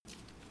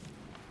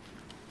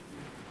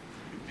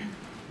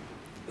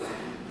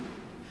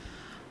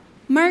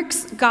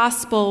Mark's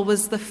gospel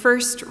was the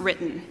first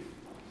written.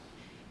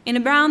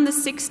 In around the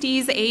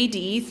 60s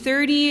AD,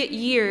 30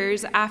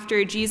 years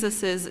after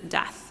Jesus'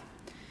 death.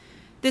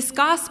 This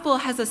gospel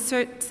has a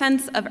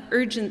sense of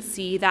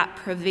urgency that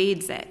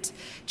pervades it.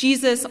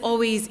 Jesus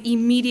always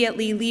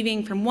immediately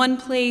leaving from one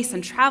place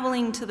and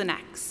traveling to the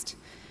next.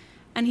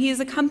 And he is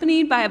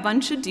accompanied by a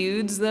bunch of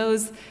dudes,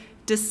 those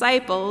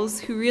disciples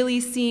who really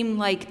seem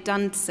like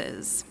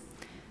dunces.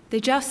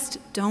 They just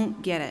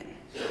don't get it.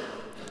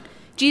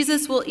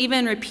 Jesus will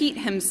even repeat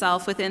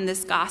himself within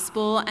this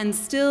gospel, and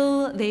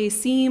still they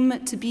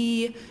seem to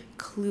be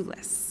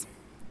clueless.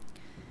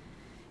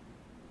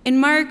 In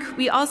Mark,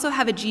 we also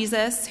have a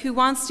Jesus who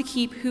wants to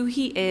keep who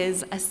he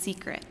is a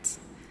secret,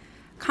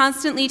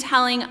 constantly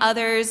telling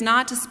others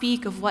not to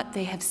speak of what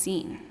they have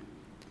seen.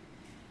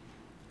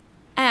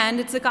 And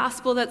it's a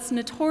gospel that's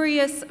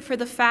notorious for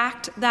the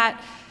fact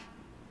that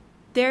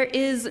there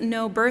is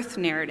no birth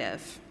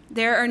narrative.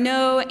 There are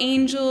no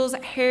angels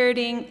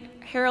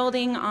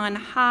heralding on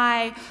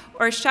high,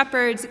 or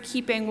shepherds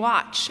keeping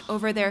watch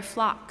over their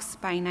flocks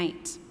by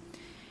night.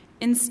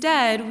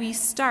 Instead, we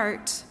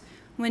start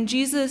when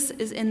Jesus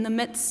is in the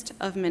midst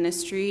of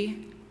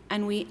ministry,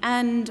 and we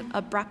end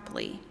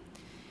abruptly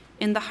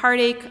in the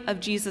heartache of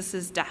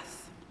Jesus'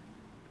 death.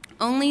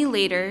 Only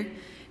later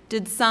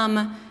did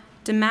some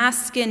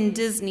Damascus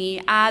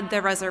Disney add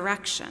the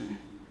resurrection,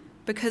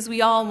 because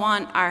we all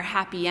want our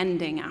happy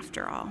ending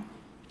after all.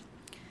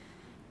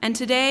 And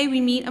today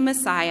we meet a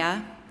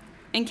Messiah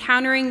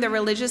encountering the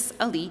religious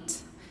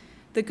elite,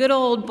 the good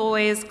old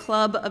boys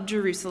club of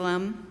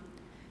Jerusalem,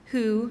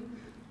 who,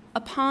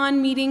 upon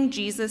meeting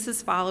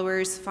Jesus'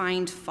 followers,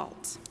 find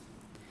fault.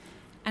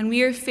 And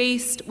we are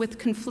faced with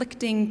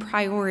conflicting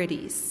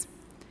priorities.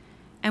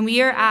 And we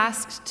are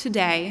asked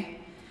today,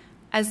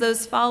 as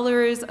those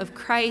followers of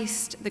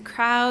Christ, the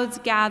crowds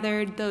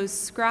gathered, those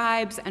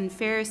scribes and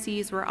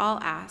Pharisees were all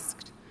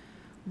asked,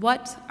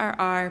 what are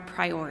our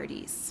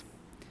priorities?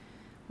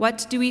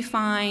 What do we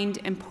find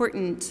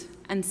important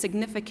and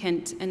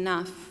significant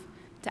enough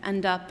to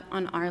end up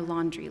on our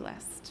laundry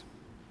list?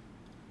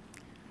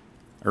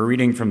 A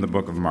reading from the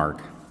book of Mark.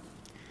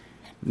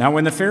 Now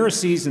when the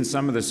Pharisees and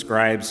some of the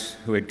scribes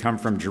who had come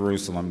from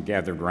Jerusalem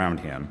gathered round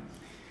him,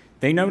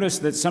 they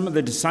noticed that some of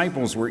the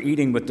disciples were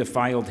eating with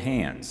defiled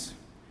hands,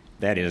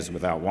 that is,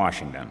 without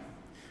washing them.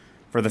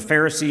 For the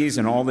Pharisees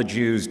and all the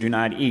Jews do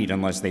not eat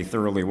unless they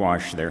thoroughly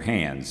wash their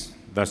hands,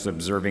 thus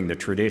observing the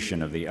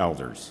tradition of the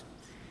elders.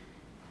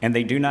 And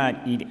they do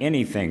not eat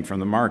anything from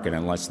the market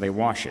unless they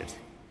wash it.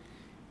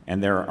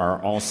 And there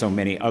are also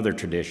many other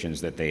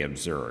traditions that they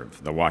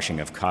observe, the washing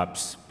of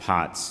cups,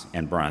 pots,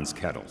 and bronze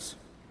kettles.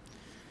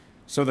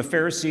 So the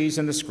Pharisees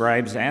and the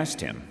scribes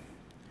asked him,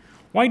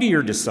 why do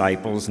your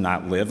disciples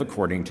not live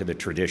according to the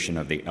tradition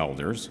of the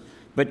elders,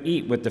 but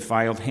eat with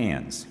defiled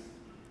hands?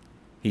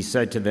 He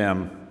said to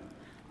them,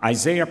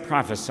 Isaiah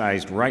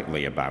prophesied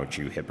rightly about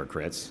you,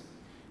 hypocrites,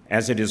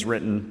 as it is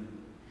written,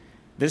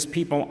 this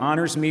people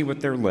honors me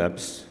with their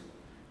lips,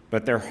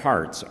 but their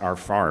hearts are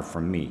far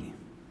from me.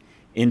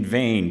 In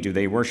vain do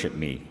they worship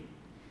me,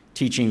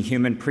 teaching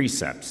human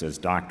precepts as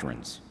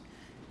doctrines.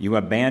 You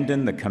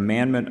abandon the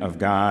commandment of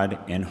God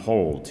and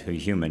hold to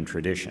human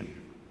tradition.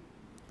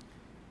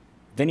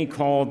 Then he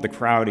called the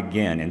crowd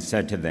again and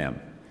said to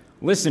them,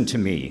 listen to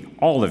me,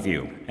 all of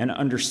you, and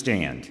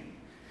understand.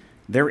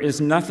 There is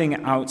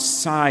nothing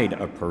outside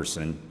a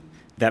person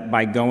that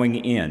by going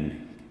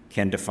in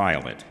can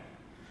defile it,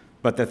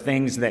 but the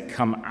things that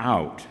come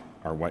out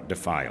are what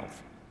defile.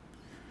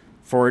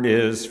 For it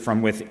is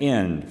from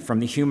within, from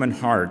the human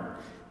heart,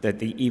 that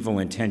the evil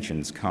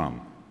intentions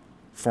come: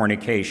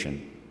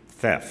 fornication,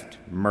 theft,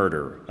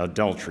 murder,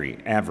 adultery,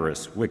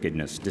 avarice,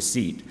 wickedness,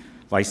 deceit,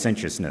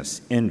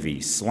 licentiousness, envy,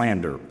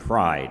 slander,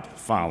 pride,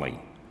 folly.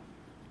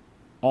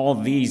 All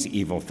these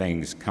evil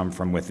things come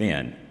from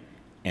within,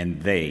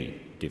 and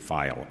they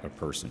defile a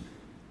person.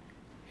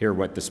 Hear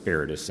what the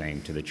Spirit is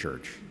saying to the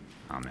church.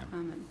 Amen.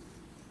 Amen.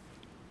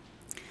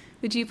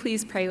 Would you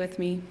please pray with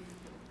me?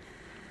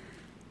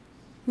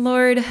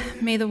 Lord,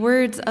 may the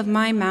words of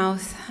my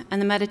mouth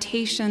and the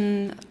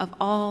meditation of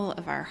all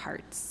of our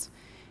hearts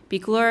be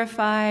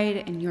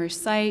glorified in your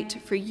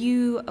sight, for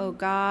you, O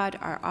God,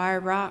 are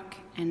our rock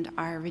and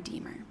our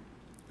Redeemer.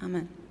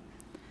 Amen.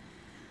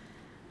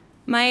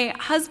 My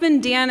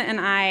husband Dan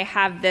and I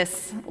have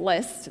this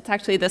list. It's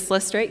actually this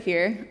list right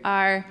here,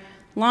 our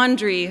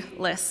laundry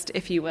list,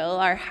 if you will,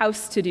 our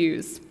house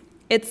to-dos.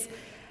 It's,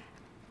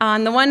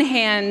 on the one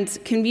hand,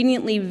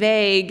 conveniently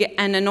vague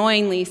and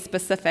annoyingly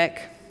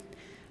specific.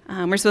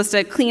 We're supposed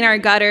to clean our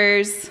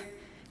gutters,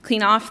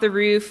 clean off the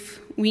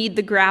roof, weed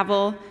the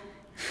gravel,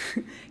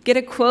 get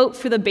a quote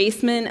for the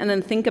basement, and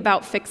then think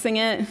about fixing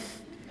it.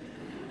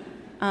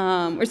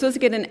 We're supposed to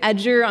get an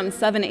edger on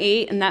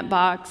 7/8, and that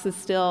box is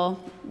still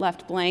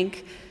left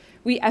blank.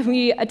 We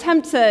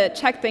attempt to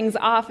check things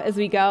off as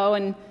we go,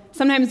 and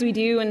sometimes we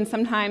do, and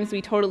sometimes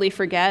we totally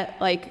forget.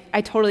 Like, I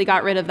totally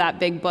got rid of that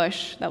big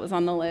bush that was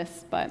on the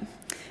list, but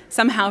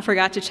somehow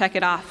forgot to check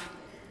it off.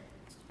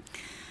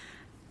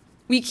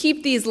 We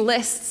keep these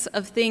lists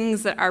of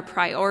things that are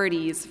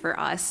priorities for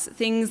us,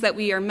 things that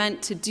we are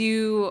meant to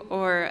do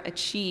or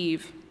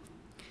achieve,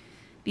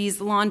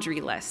 these laundry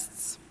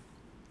lists.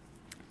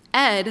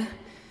 Ed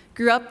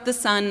grew up the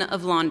son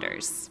of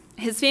launders.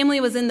 His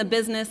family was in the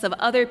business of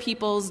other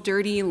people's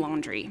dirty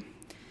laundry.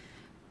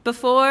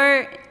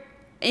 Before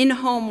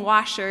in-home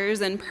washers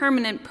and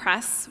permanent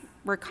press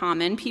were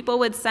common, people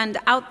would send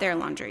out their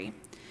laundry.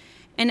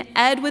 And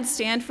Ed would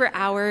stand for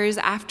hours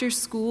after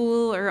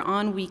school or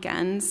on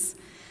weekends,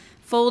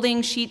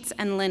 folding sheets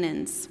and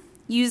linens,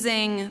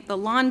 using the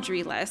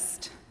laundry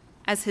list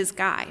as his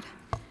guide.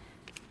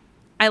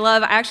 I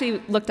actually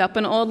looked up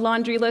an old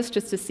laundry list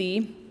just to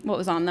see what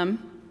was on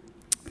them.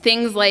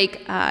 Things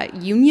like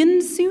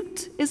union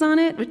suit is on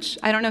it, which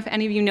I don't know if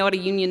any of you know what a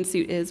union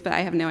suit is, but I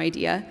have no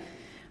idea.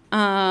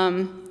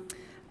 Also,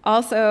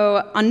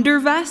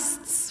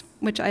 undervests,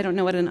 which I don't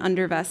know what an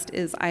undervest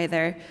is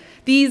either.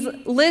 These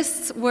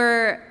lists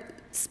were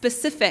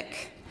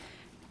specific,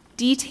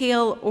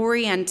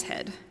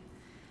 detail-oriented.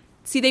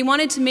 See, they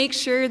wanted to make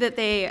sure that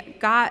they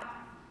got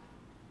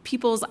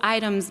people's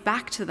items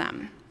back to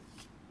them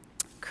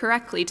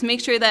correctly, to make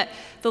sure that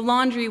the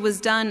laundry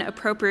was done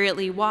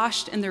appropriately,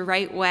 washed in the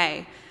right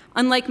way.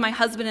 Unlike my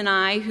husband and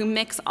I, who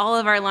mix all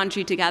of our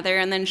laundry together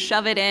and then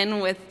shove it in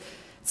with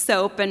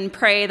soap and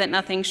pray that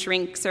nothing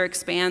shrinks or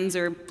expands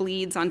or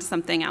bleeds onto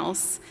something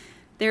else,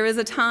 there was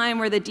a time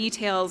where the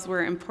details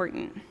were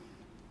important.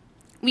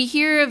 We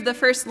hear of the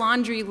first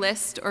laundry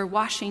list or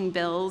washing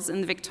bills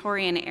in the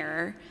Victorian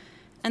era,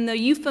 and the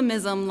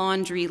euphemism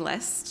laundry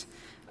list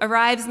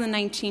arrives in the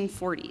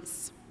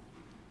 1940s.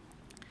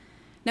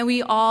 Now,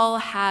 we all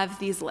have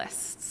these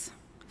lists.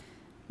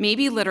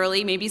 Maybe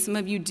literally, maybe some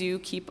of you do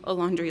keep a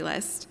laundry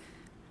list.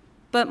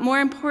 But more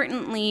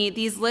importantly,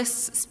 these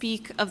lists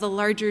speak of the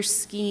larger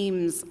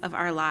schemes of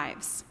our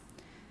lives.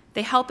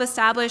 They help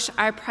establish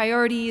our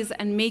priorities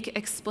and make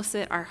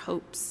explicit our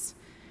hopes,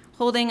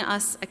 holding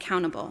us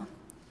accountable.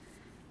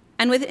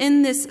 And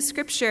within this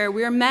scripture,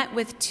 we are met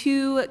with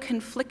two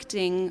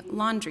conflicting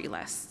laundry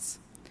lists.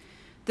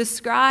 The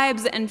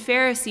scribes and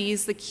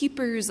Pharisees, the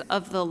keepers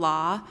of the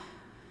law,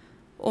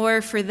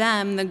 or for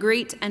them, the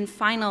great and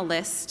final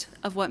list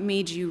of what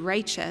made you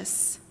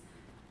righteous.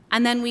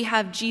 And then we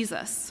have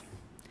Jesus,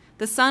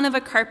 the son of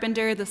a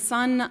carpenter, the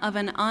son of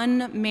an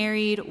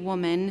unmarried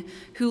woman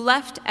who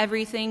left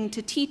everything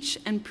to teach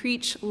and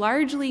preach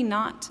largely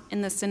not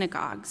in the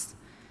synagogues,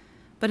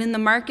 but in the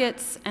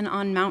markets and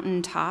on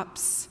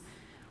mountaintops,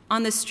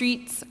 on the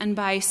streets and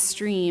by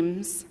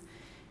streams.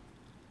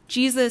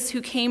 Jesus,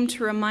 who came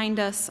to remind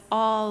us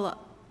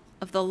all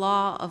of the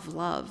law of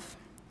love,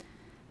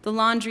 the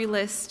laundry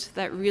list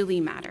that really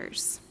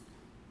matters.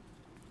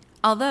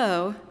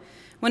 Although,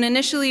 when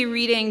initially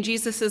reading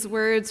Jesus'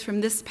 words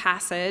from this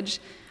passage,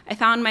 I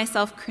found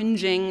myself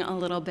cringing a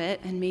little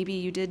bit, and maybe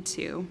you did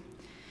too,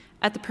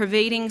 at the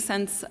pervading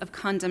sense of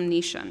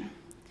condemnation,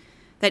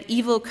 that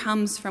evil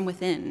comes from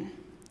within.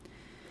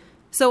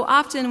 So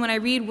often when I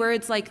read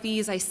words like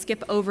these, I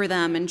skip over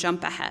them and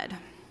jump ahead.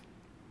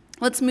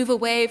 Let's move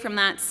away from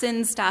that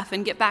sin stuff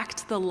and get back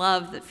to the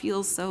love that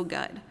feels so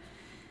good.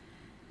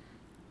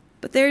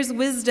 But there's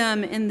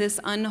wisdom in this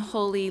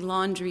unholy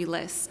laundry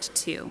list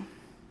too.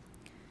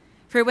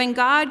 For when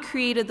God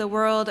created the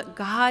world,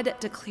 God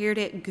declared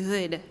it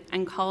good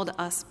and called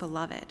us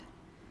beloved.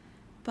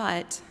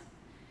 But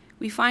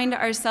we find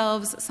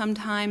ourselves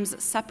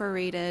sometimes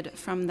separated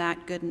from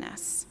that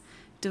goodness,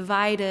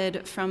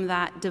 divided from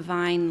that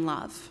divine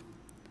love.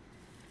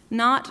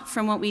 Not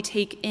from what we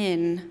take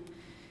in.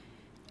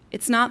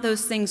 It's not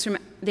those things from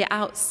the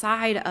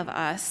outside of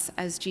us,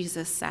 as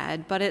Jesus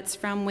said, but it's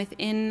from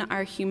within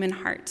our human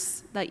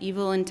hearts that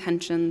evil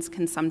intentions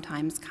can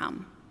sometimes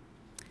come.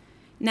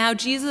 Now,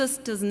 Jesus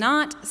does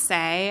not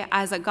say,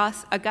 as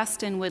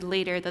Augustine would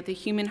later, that the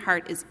human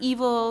heart is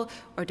evil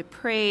or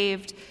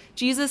depraved.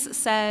 Jesus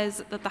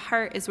says that the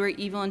heart is where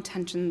evil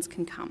intentions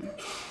can come,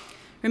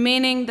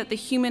 remaining that the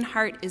human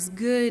heart is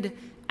good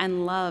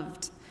and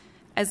loved,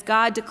 as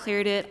God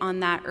declared it on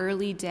that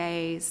early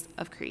days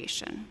of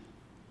creation.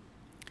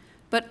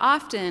 But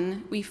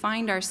often we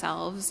find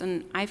ourselves,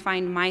 and I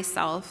find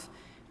myself,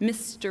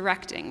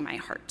 misdirecting my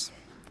heart.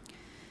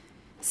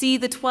 See,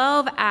 the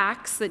 12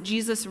 acts that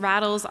Jesus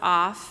rattles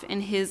off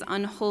in his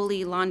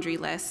unholy laundry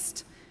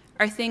list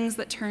are things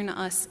that turn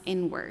us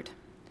inward.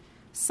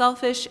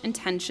 Selfish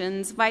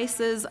intentions,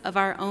 vices of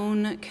our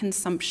own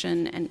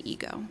consumption and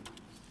ego.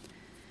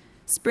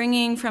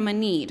 Springing from a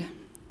need,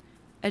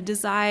 a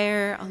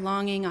desire, a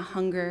longing, a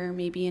hunger,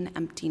 maybe an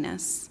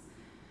emptiness,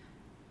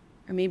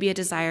 or maybe a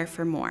desire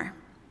for more.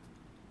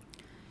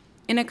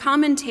 In a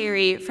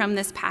commentary from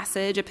this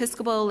passage,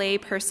 Episcopal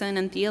layperson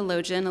and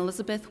theologian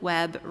Elizabeth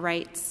Webb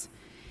writes,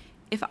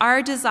 "If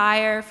our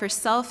desire for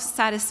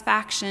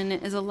self-satisfaction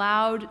is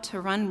allowed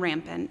to run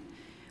rampant,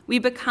 we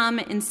become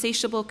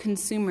insatiable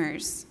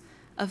consumers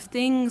of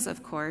things,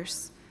 of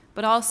course,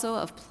 but also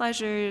of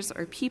pleasures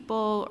or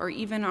people or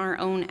even our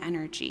own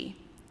energy.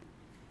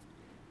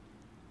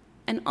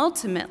 And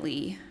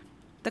ultimately,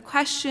 The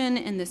question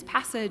in this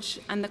passage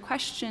and the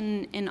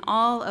question in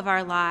all of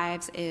our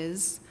lives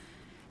is,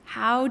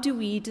 how do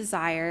we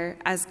desire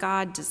as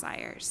God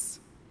desires?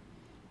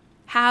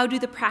 How do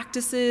the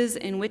practices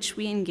in which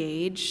we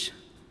engage,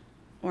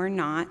 or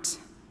not,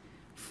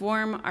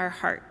 form our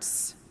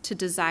hearts to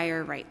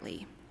desire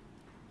rightly?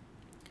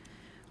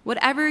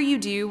 Whatever you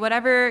do,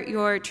 whatever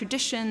your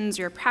traditions,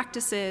 your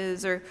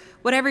practices, or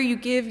whatever you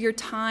give your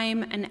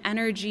time and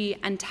energy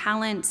and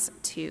talents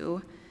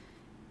to,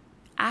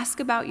 ask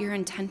about your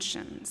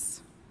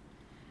intentions.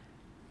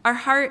 Our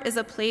heart is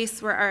a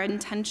place where our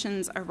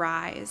intentions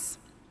arise,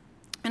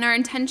 and our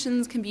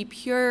intentions can be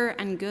pure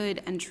and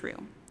good and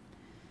true.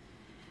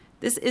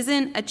 This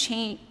isn't a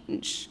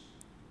change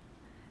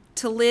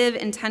to live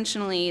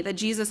intentionally that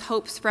Jesus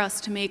hopes for us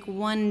to make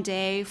one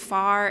day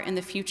far in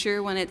the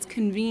future when it's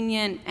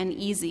convenient and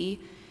easy.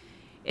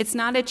 It's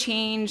not a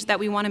change that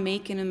we want to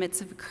make in the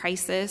midst of a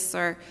crisis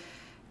or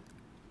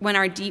when in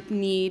our deep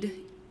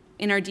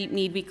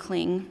need we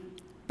cling,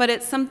 but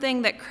it's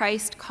something that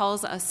Christ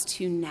calls us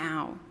to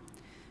now,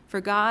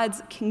 for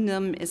God's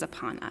kingdom is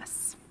upon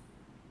us.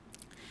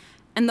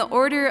 And the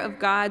order of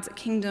God's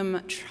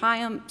kingdom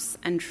triumphs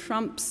and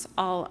trumps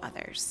all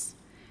others,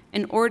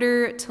 in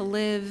order to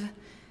live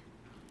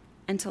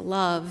and to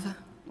love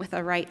with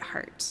a right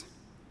heart,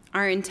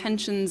 our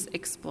intentions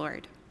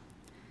explored.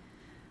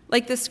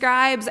 Like the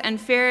scribes and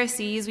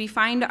Pharisees, we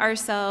find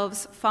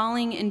ourselves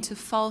falling into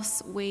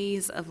false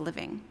ways of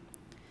living.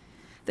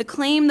 The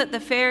claim that the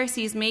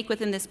Pharisees make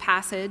within this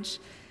passage,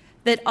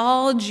 that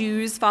all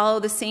Jews follow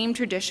the same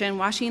tradition,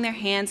 washing their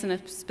hands in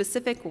a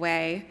specific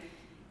way,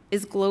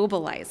 is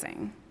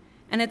globalizing,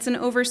 and it's an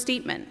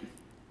overstatement.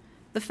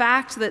 The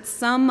fact that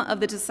some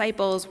of the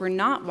disciples were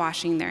not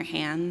washing their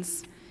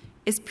hands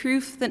is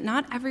proof that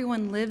not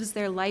everyone lives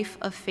their life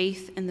of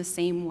faith in the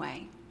same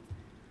way.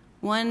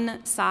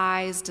 One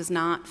size does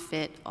not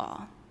fit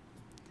all.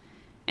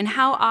 And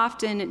how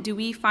often do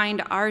we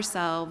find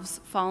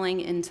ourselves falling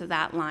into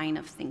that line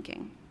of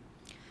thinking?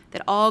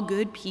 That all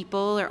good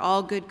people or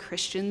all good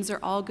Christians or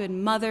all good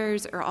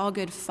mothers or all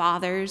good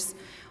fathers,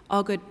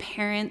 all good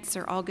parents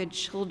or all good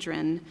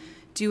children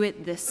do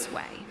it this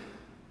way.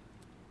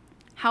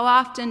 How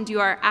often do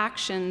our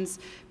actions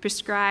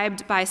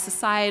prescribed by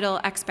societal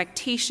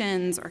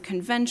expectations or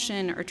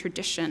convention or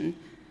tradition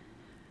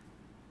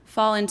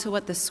fall into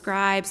what the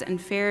scribes and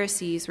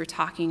Pharisees were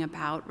talking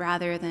about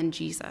rather than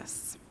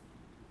Jesus?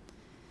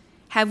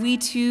 Have we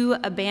too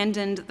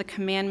abandoned the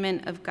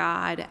commandment of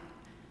God,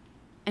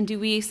 and do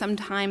we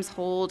sometimes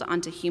hold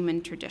onto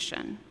human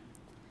tradition?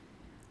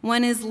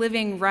 One is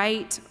living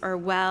right or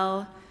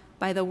well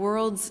by the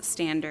world's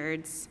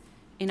standards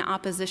in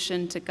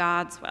opposition to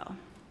God's will.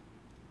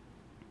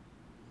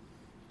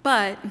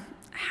 But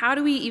how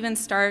do we even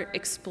start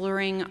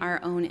exploring our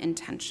own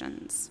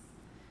intentions?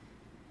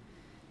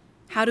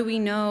 How do we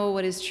know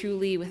what is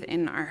truly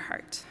within our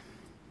heart?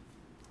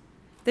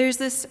 There's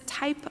this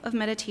type of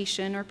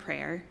meditation or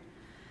prayer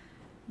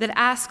that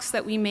asks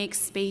that we make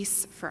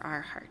space for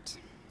our heart,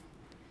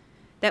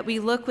 that we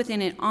look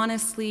within it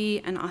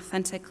honestly and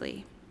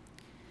authentically.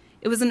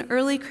 It was an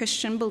early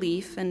Christian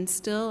belief, and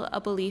still a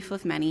belief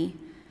of many,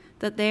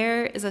 that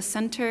there is a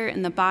center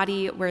in the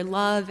body where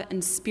love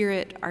and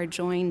spirit are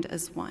joined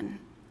as one,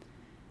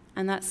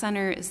 and that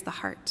center is the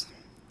heart.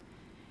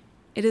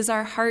 It is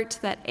our heart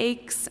that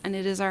aches, and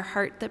it is our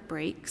heart that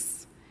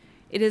breaks.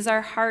 It is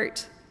our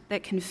heart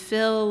that can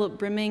fill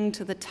brimming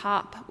to the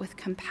top with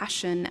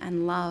compassion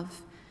and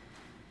love.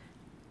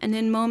 And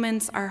in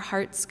moments, our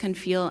hearts can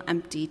feel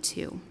empty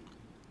too.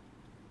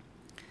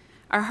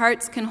 Our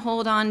hearts can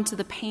hold on to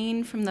the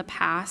pain from the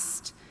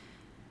past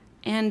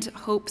and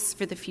hopes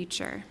for the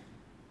future.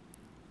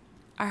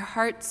 Our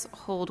hearts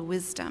hold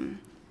wisdom,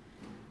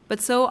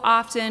 but so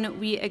often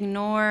we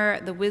ignore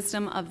the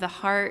wisdom of the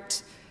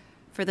heart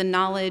for the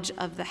knowledge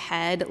of the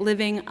head,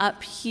 living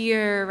up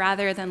here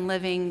rather than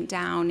living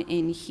down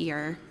in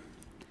here.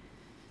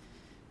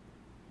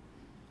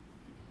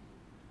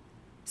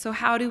 So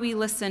how do we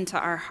listen to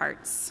our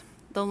hearts,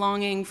 the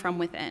longing from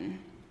within?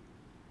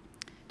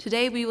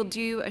 Today we will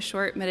do a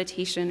short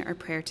meditation or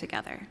prayer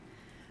together.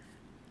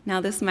 Now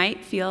this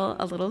might feel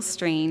a little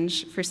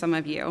strange for some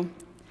of you,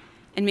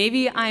 and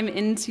maybe I'm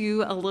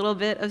into a little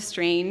bit of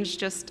strange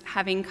just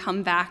having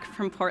come back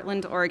from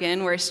Portland,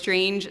 Oregon, where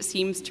strange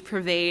seems to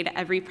pervade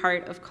every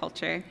part of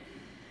culture.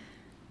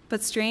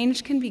 But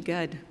strange can be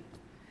good,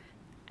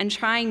 and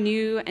trying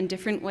new and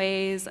different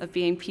ways of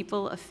being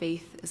people of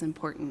faith is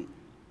important.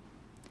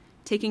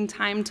 Taking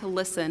time to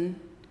listen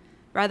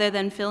rather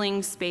than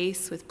filling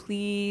space with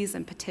pleas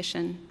and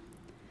petition.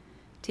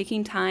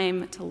 Taking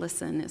time to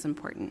listen is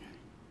important.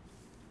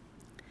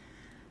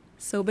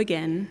 So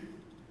begin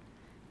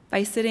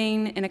by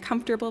sitting in a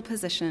comfortable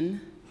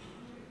position.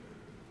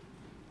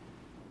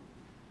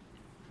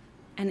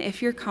 And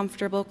if you're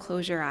comfortable,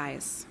 close your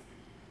eyes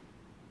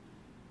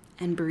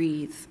and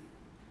breathe.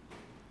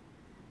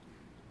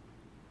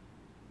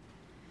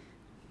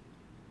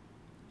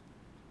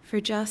 For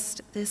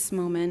just this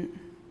moment,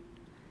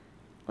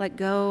 let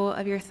go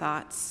of your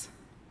thoughts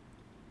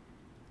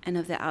and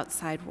of the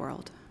outside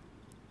world.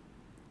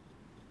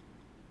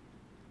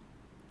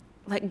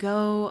 Let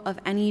go of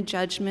any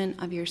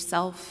judgment of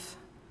yourself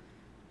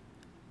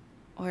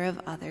or of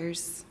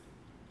others.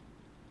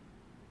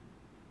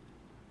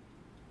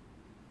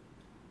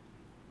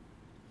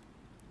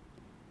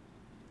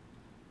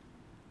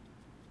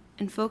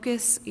 And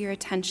focus your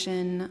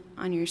attention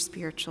on your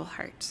spiritual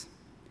heart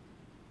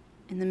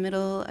in the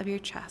middle of your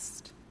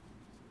chest.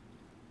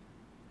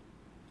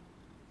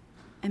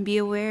 And be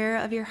aware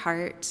of your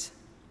heart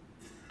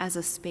as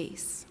a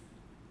space.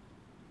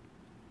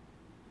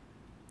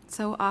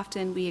 So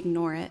often we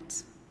ignore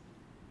it.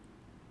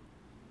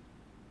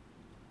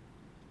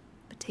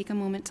 But take a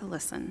moment to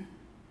listen.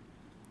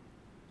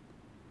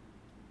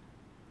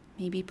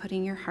 Maybe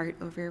putting your heart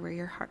over where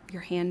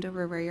your hand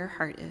over where your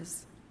heart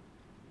is.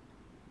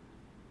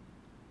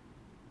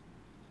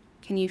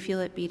 Can you feel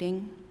it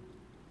beating?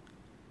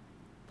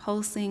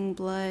 Pulsing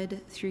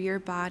blood through your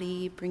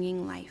body,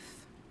 bringing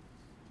life.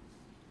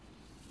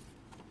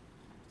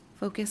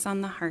 Focus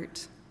on the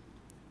heart.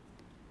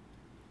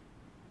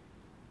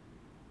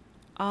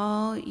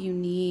 All you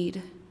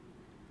need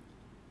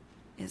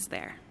is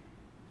there.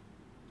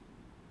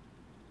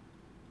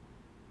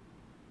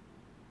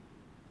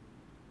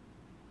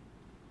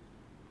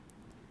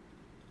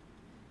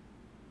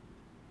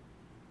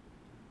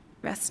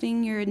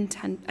 Resting your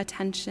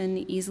attention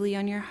easily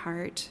on your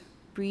heart,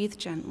 breathe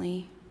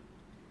gently,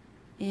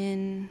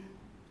 in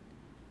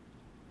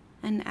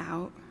and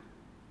out.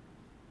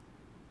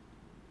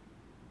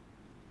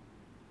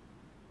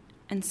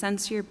 And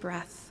sense your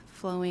breath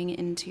flowing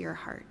into your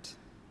heart.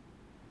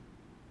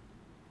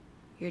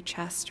 Your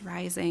chest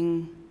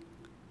rising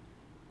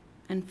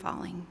and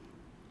falling.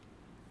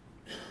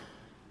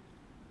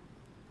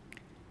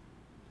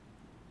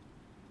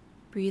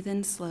 Breathe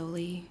in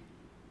slowly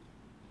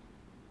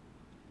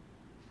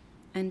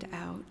and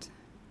out,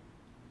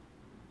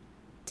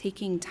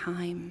 taking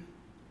time.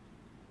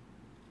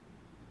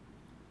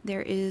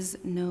 There is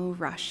no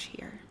rush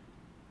here.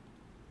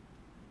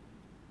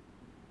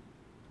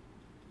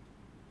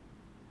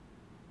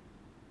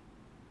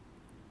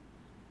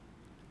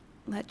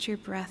 Let your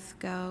breath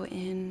go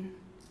in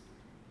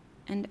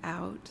and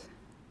out.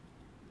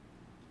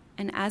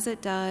 And as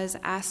it does,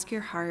 ask your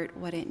heart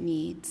what it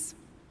needs.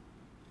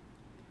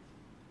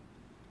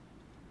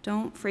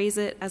 Don't phrase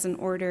it as an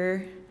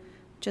order.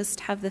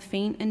 Just have the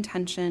faint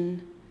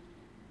intention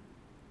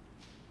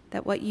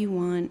that what you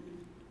want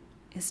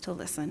is to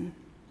listen.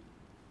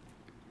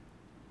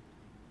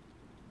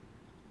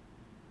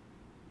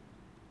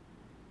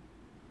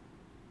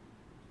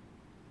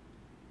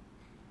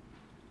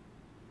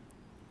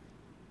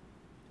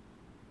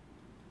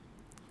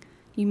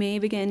 You may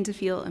begin to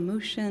feel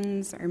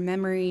emotions or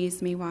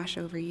memories may wash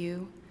over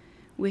you,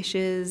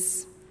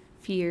 wishes,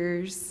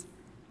 fears,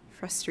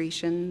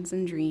 frustrations,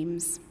 and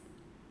dreams.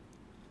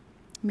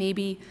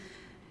 Maybe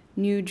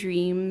new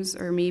dreams,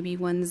 or maybe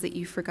ones that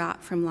you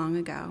forgot from long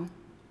ago.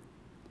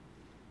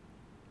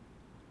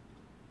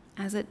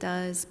 As it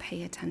does,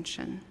 pay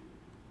attention.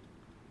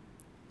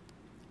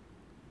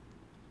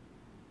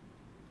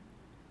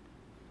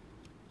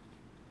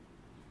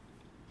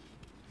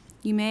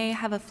 You may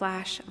have a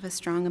flash of a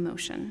strong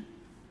emotion.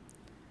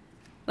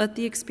 Let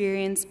the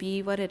experience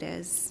be what it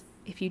is.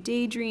 If you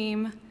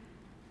daydream,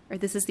 or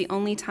this is the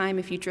only time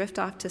if you drift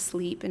off to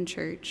sleep in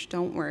church,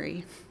 don't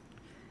worry.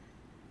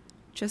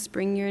 Just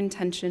bring your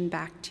intention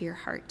back to your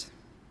heart.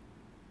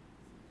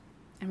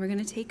 And we're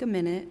going to take a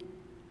minute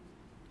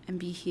and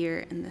be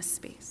here in this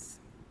space.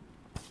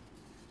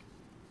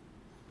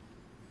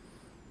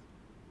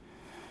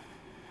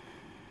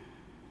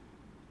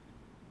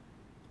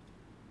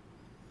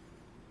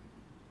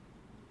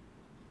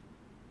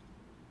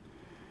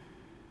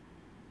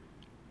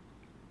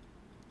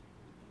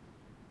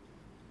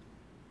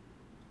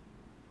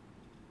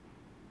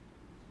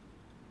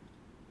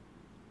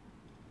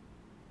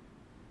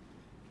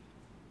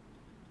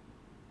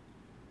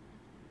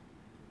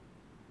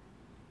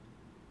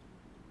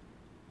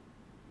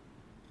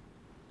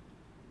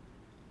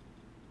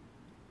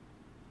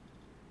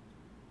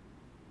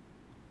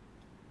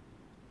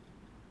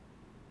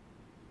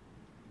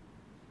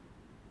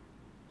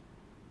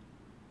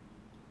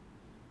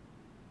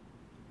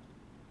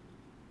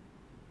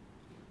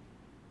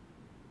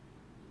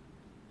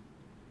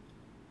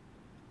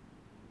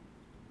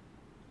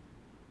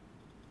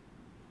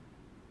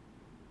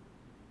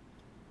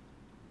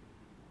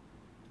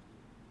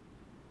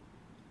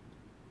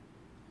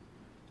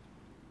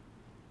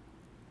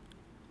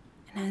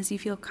 And as you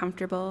feel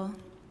comfortable,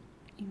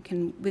 you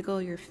can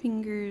wiggle your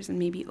fingers and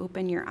maybe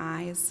open your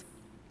eyes.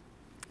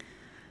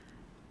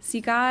 See,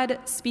 God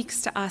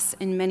speaks to us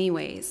in many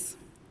ways.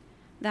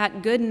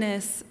 That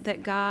goodness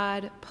that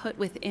God put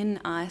within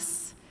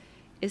us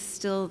is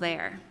still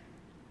there,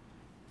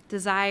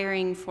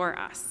 desiring for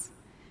us.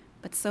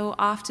 But so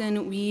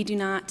often we do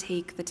not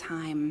take the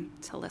time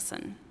to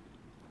listen.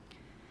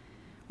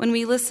 When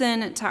we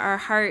listen to our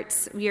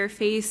hearts, we are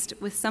faced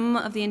with some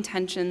of the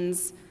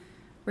intentions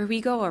where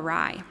we go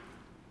awry.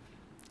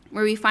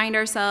 where we find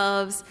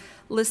ourselves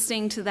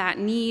listening to that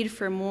need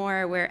for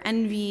more, where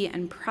envy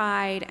and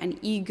pride and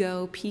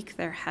ego peak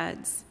their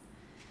heads.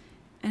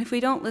 And if we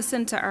don't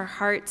listen to our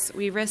hearts,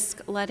 we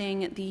risk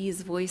letting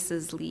these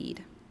voices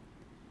lead.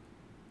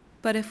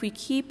 But if we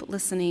keep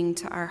listening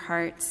to our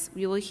hearts,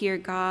 we will hear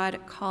God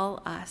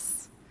call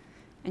us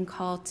and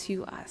call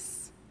to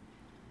us.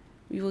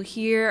 We will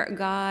hear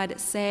God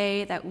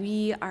say that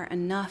we are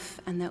enough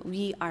and that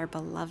we are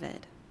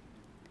beloved.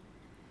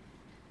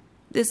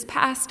 This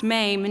past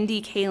May,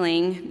 Mindy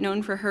Kaling,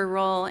 known for her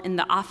role in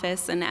The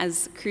Office and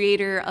as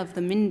creator of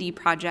the Mindy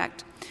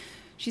Project,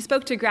 she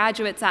spoke to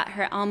graduates at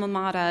her alma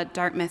mater,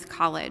 Dartmouth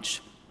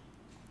College.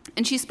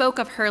 And she spoke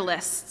of her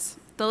lists,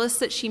 the lists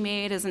that she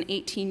made as an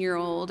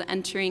 18-year-old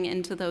entering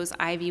into those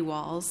ivy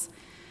walls,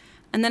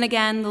 and then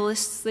again, the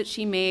lists that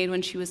she made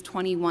when she was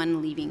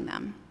 21 leaving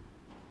them.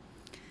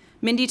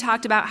 Mindy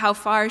talked about how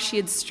far she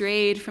had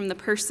strayed from the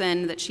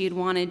person that she had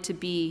wanted to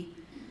be,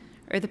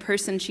 or the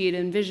person she had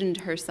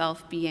envisioned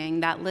herself being,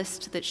 that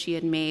list that she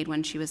had made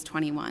when she was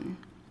 21.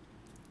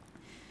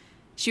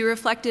 She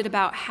reflected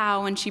about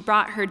how when she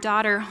brought her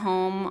daughter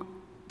home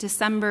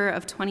December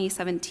of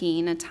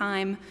 2017, a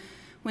time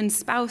when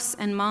spouse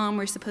and mom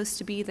were supposed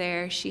to be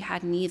there, she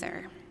had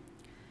neither.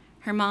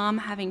 Her mom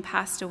having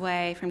passed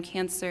away from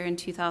cancer in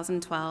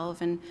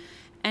 2012 and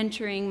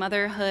entering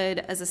motherhood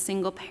as a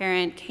single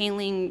parent,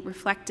 Kaling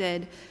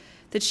reflected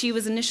that she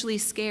was initially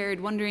scared,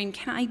 wondering,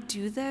 can I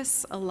do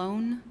this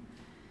alone?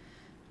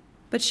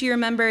 But she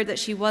remembered that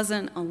she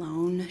wasn't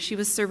alone. She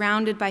was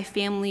surrounded by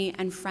family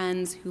and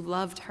friends who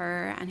loved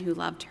her and who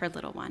loved her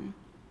little one.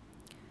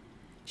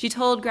 She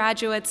told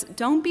graduates,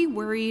 don't be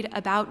worried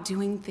about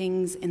doing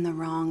things in the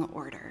wrong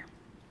order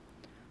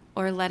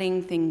or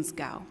letting things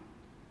go.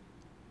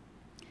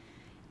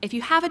 If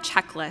you have a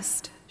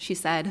checklist, she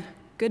said,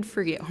 good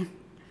for you.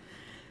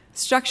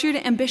 Structured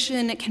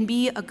ambition can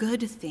be a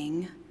good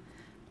thing,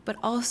 but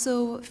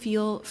also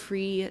feel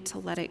free to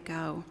let it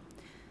go.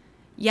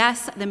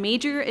 Yes, the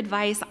major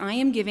advice I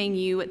am giving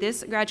you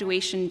this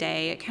graduation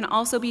day can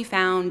also be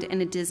found in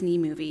a Disney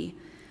movie,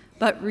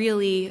 but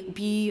really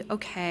be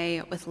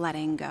okay with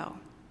letting go.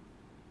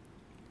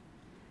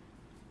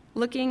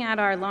 Looking at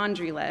our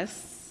laundry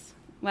lists,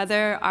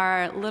 whether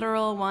our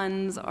literal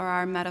ones or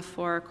our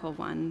metaphorical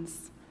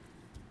ones,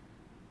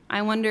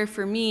 I wonder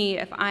for me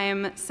if I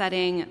am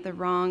setting the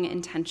wrong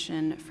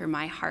intention for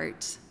my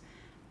heart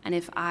and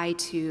if I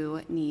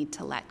too need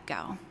to let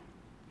go.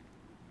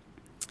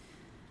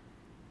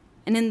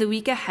 And in the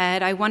week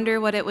ahead, I wonder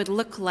what it would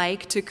look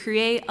like to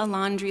create a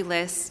laundry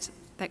list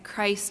that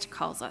Christ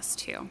calls us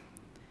to.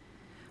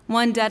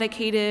 One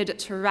dedicated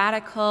to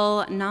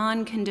radical,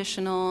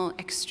 non-conditional,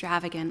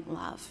 extravagant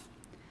love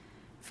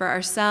for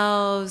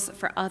ourselves,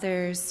 for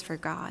others, for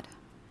God,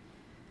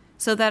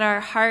 so that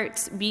our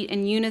hearts beat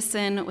in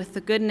unison with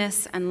the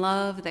goodness and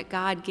love that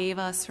God gave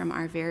us from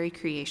our very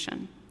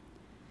creation.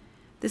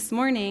 This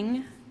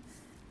morning,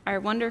 our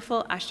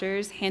wonderful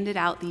ushers handed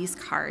out these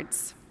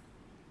cards,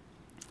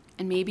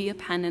 and maybe a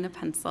pen and a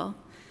pencil.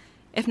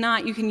 If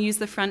not, you can use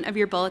the front of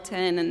your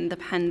bulletin and the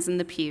pens in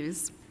the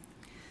pews.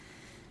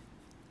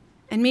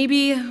 And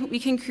maybe we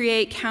can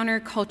create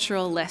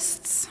countercultural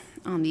lists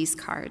on these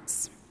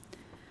cards.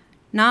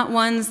 Not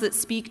ones that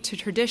speak to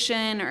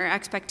tradition or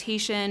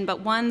expectation, but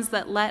ones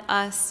that let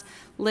us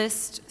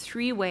list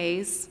 3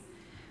 ways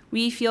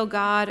we feel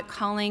God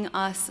calling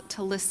us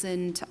to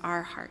listen to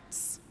our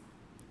hearts.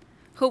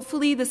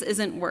 Hopefully this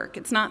isn't work.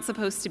 It's not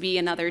supposed to be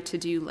another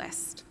to-do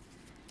list.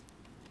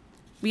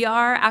 We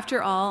are,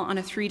 after all, on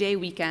a 3-day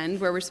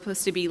weekend where we're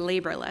supposed to be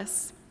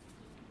laborless.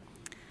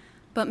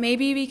 But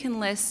maybe we can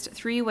list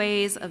 3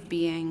 ways of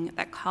being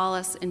that call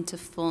us into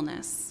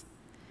fullness,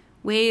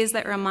 ways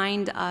that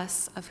remind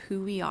us of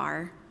who we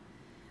are,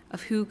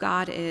 of who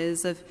God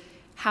is, of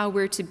how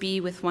we're to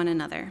be with one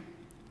another.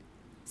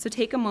 So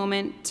take a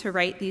moment to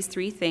write these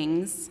 3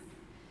 things.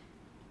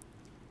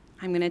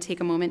 I'm going to take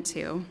a moment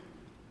too.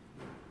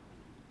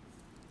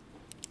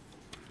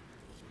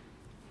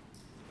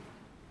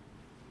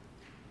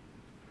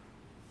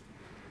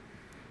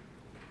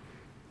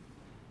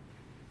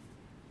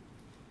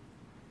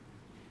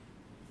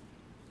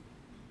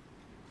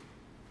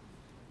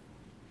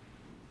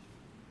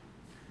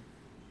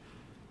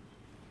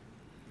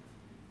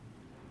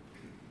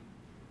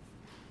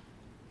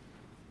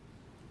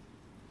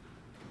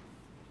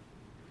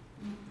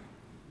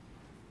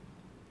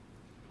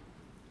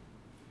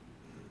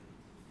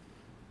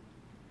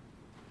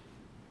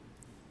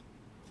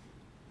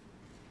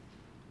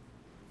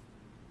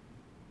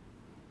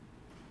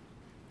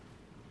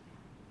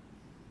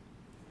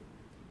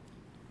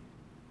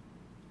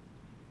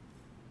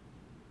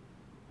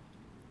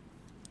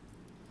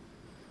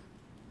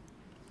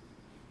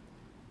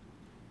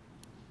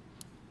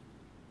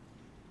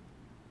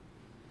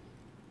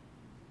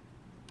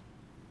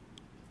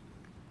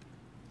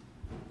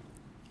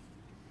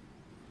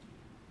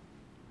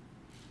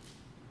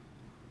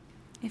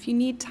 If you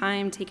need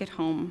time, take it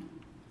home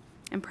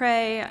and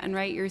pray and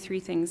write your 3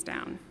 things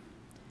down.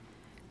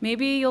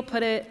 Maybe you'll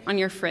put it on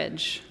your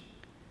fridge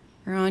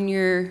or on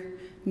your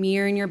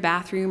mirror in your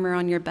bathroom or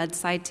on your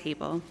bedside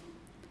table.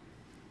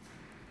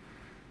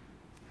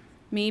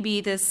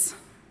 Maybe this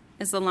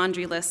is the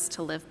laundry list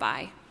to live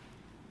by,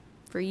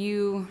 for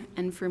you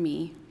and for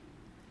me.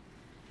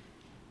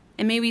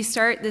 And may we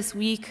start this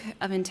week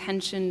of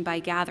intention by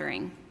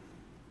gathering.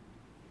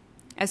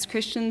 As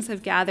Christians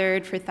have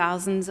gathered for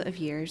thousands of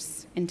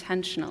years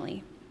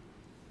intentionally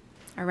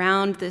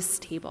around this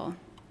table,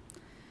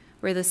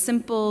 where the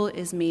simple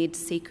is made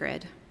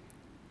sacred,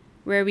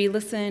 where we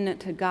listen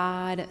to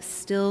God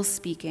still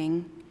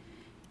speaking,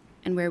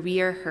 and where we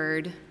are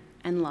heard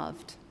and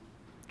loved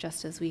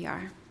just as we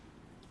are.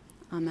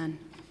 Amen.